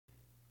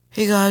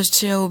Hey guys,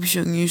 today I will be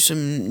showing you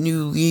some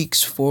new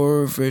leaks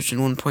for version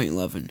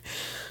 1.11.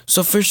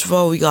 So first of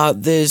all, we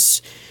got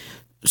this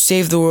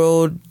save the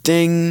world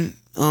thing.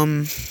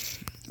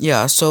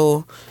 Yeah,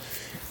 so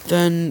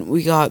then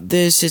we got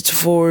this. It's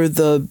for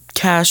the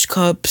cash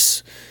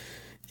cups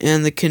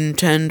and the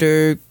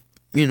contender,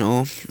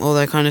 all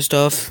that kind of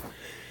stuff.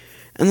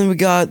 And then we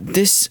got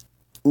this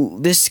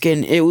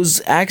skin. It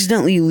was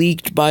accidentally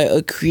leaked by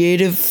a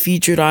creative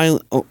featured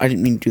island. Oh, I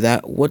didn't mean to do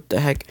that. What the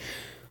heck?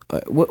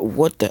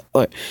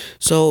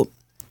 So,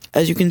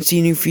 as you can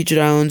see, new featured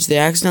islands, they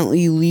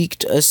accidentally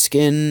leaked a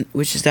skin,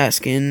 which is that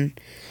skin.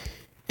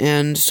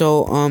 And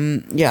so,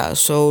 yeah,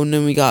 so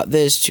then we got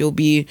this. You'll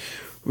be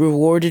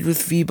rewarded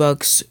with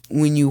V-Bucks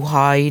when you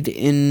hide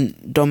in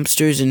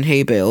dumpsters and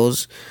hay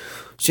bales.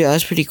 So yeah,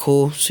 that's pretty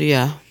cool. So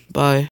yeah, bye.